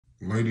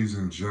Ladies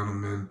and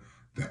gentlemen,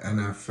 the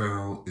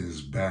NFL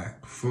is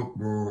back.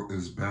 Football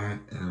is back,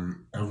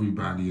 and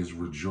everybody is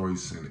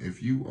rejoicing.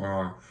 If you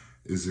are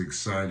as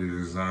excited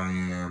as I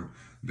am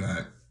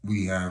that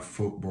we have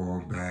football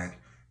back,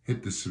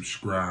 hit the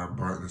subscribe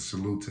button.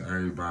 Salute to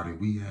everybody.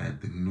 We had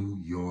the New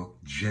York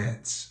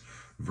Jets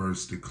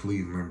versus the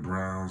Cleveland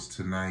Browns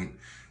tonight.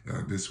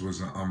 This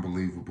was an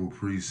unbelievable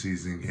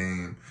preseason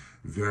game.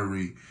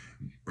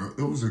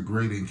 It was a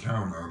great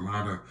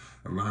encounter.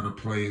 A lot of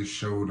players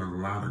showed a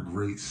lot of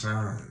great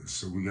signs.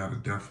 So we got to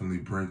definitely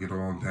break it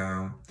all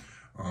down.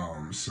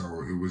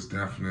 So it was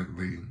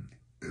definitely,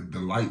 the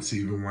lights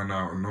even went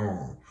out and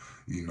all.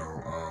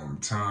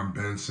 Tom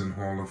Benson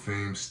Hall of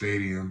Fame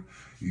Stadium,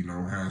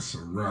 has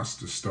some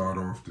rust to start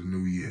off the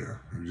new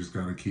year. We just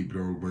got to keep it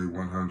all the way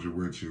 100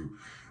 with you.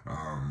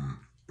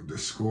 The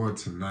score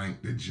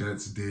tonight, the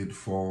Jets did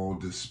fall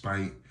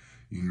despite,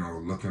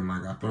 looking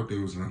like I thought they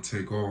was going to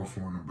take off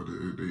on them, but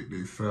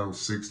they fell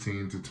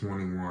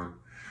 16-21.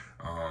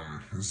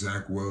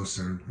 Zach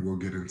Wilson, we'll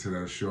get into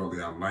that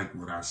shortly. I like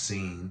what I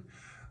seen,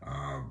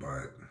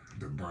 but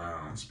the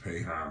Browns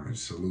pay homage.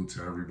 Salute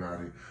to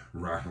everybody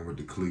rocking with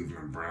the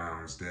Cleveland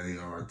Browns. They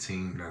are a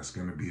team that's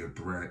going to be a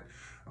threat.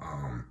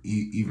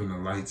 Even the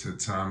lights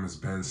at Thomas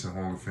Benson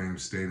Hall of Fame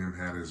Stadium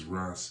had his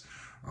rust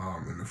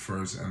in the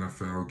first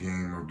NFL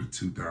game of the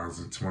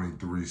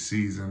 2023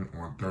 season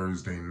on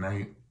Thursday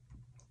night.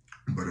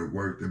 But it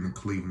worked in the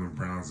Cleveland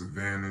Browns'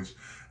 advantage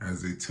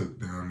as they took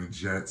down the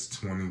Jets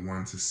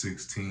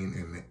 21-16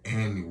 in the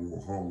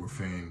annual Hall of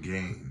Fame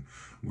game.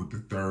 With the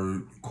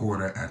third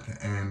quarter at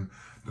the end,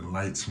 the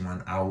lights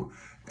went out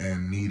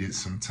and needed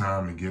some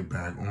time to get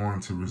back on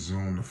to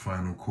resume the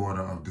final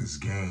quarter of this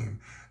game.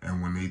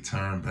 And when they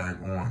turned back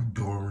on,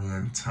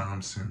 Dorian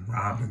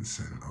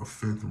Thompson-Robinson, a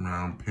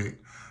fifth-round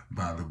pick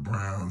by the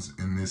Browns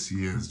in this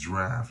year's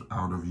draft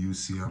out of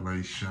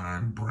UCLA,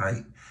 shined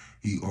bright.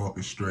 He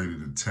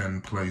orchestrated a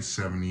 10-play,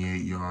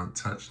 78-yard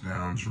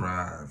touchdown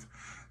drive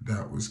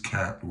that was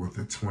capped with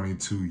a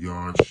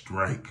 22-yard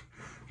strike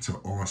to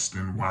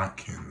Austin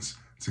Watkins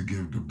to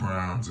give the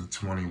Browns a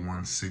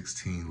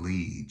 21-16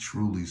 lead.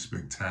 Truly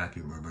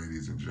spectacular,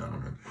 ladies and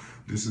gentlemen.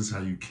 This is how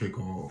you kick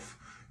off,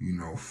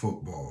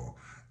 football.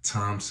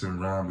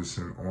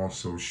 Thompson-Robinson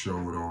also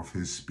showed off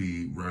his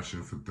speed,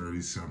 rushing for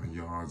 37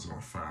 yards on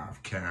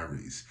 5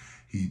 carries.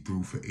 He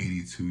threw for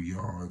 82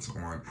 yards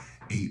on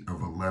 8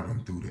 of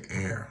 11 through the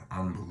air.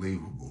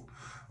 Unbelievable.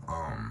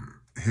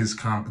 His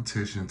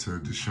competition to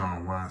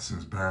Deshaun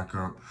Watson's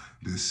backup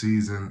this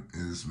season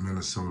is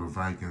Minnesota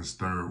Vikings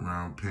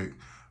third-round pick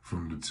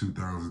from the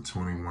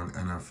 2021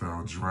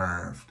 NFL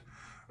Draft,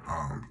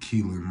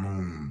 Keelan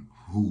Moon,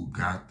 who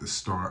got the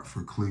start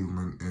for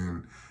Cleveland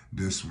in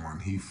this one.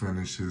 He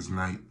finished his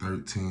night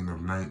 13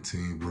 of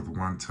 19 with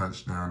 1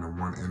 touchdown and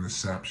 1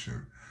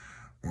 interception.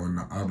 On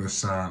the other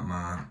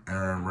sideline,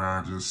 Aaron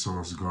Rodgers,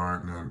 Sauce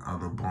Gardner, and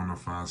other bona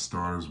fide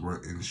starters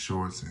were in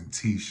shorts and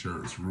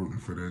T-shirts rooting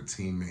for their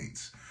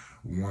teammates,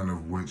 one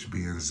of which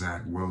being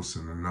Zach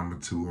Wilson, the number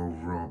 2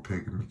 overall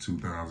pick in the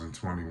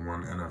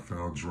 2021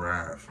 NFL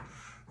Draft.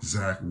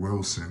 Zach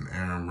Wilson,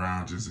 Aaron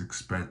Rodgers'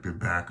 expected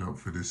backup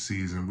for this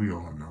season. We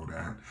all know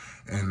that.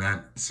 And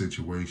that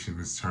situation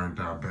has turned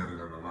out better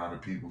than a lot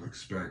of people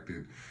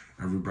expected.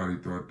 Everybody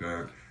thought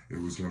that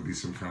it was going to be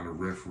some kind of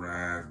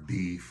riff-raff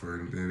beef,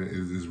 and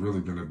it's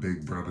really been a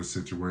big brother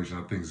situation.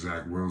 I think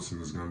Zach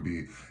Wilson is going to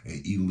be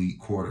an elite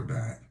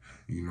quarterback.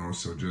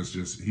 So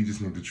just he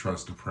just need to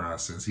trust the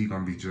process. He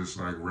gonna be just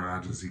like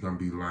Rodgers. He gonna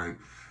be like,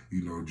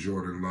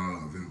 Jordan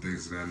Love and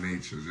things of that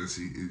nature.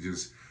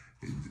 Just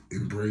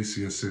embrace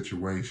your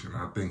situation.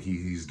 I think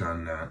he's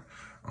done that.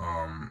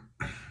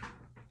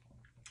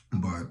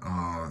 But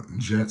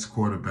Jets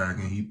quarterback,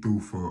 and he threw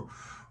for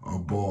a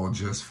ball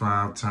just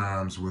 5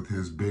 times with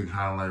his big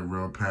highlight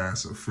reel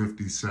pass, a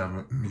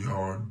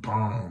 57-yard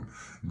bomb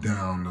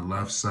down the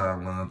left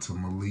sideline to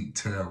Malik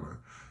Taylor.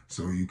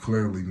 So you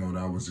clearly know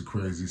that was a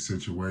crazy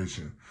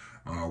situation.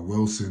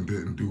 Wilson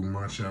didn't do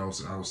much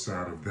else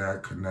outside of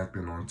that,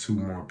 connecting on 2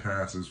 more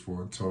passes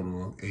for a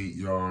total of 8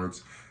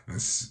 yards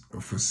and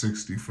for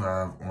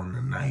 65 on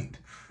the night.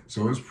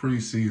 So it's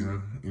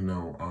preseason,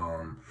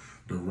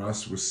 the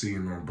rust was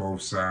seen on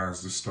both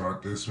sides to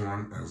start this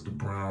one as the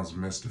Browns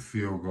missed a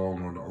field goal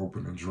on the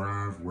opening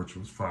drive, which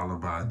was followed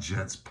by a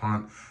Jets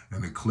punt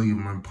and a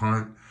Cleveland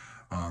punt.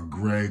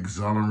 Greg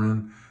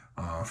Zuerlein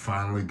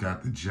finally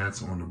got the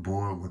Jets on the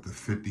board with a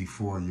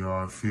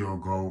 54-yard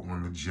field goal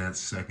on the Jets'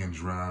 second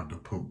drive to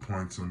put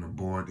points on the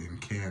board in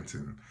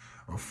Canton.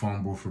 A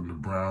fumble from the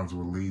Browns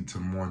will lead to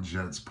more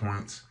Jets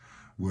points,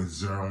 with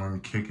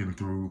Zuerlein kicking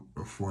through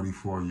a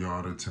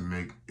 44-yarder to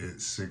make it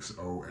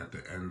 6-0 at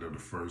the end of the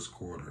first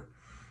quarter.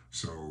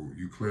 So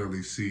you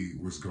clearly see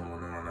what's going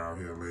on out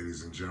here,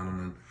 ladies and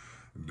gentlemen.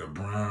 The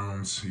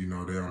Browns,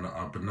 they're on the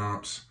up and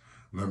ups.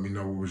 Let me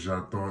know what was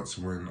your thoughts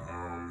when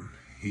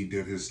he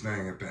did his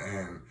thing at the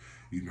end.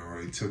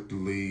 They took the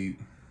lead,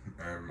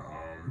 and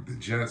the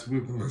Jets.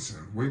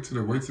 Listen, wait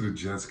till the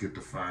Jets get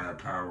the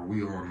firepower.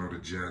 We all know the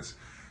Jets.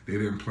 They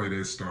didn't play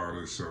their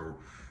starters, so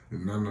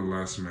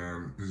Nonetheless,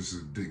 man, this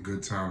is a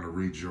good time to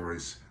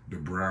rejoice. The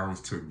Browns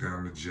took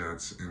down the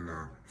Jets in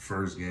the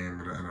first game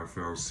of the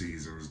NFL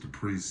season. It's the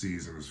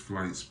preseason. It's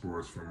Flight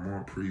Sports. For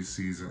more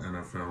preseason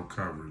NFL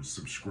coverage,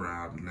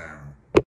 subscribe now.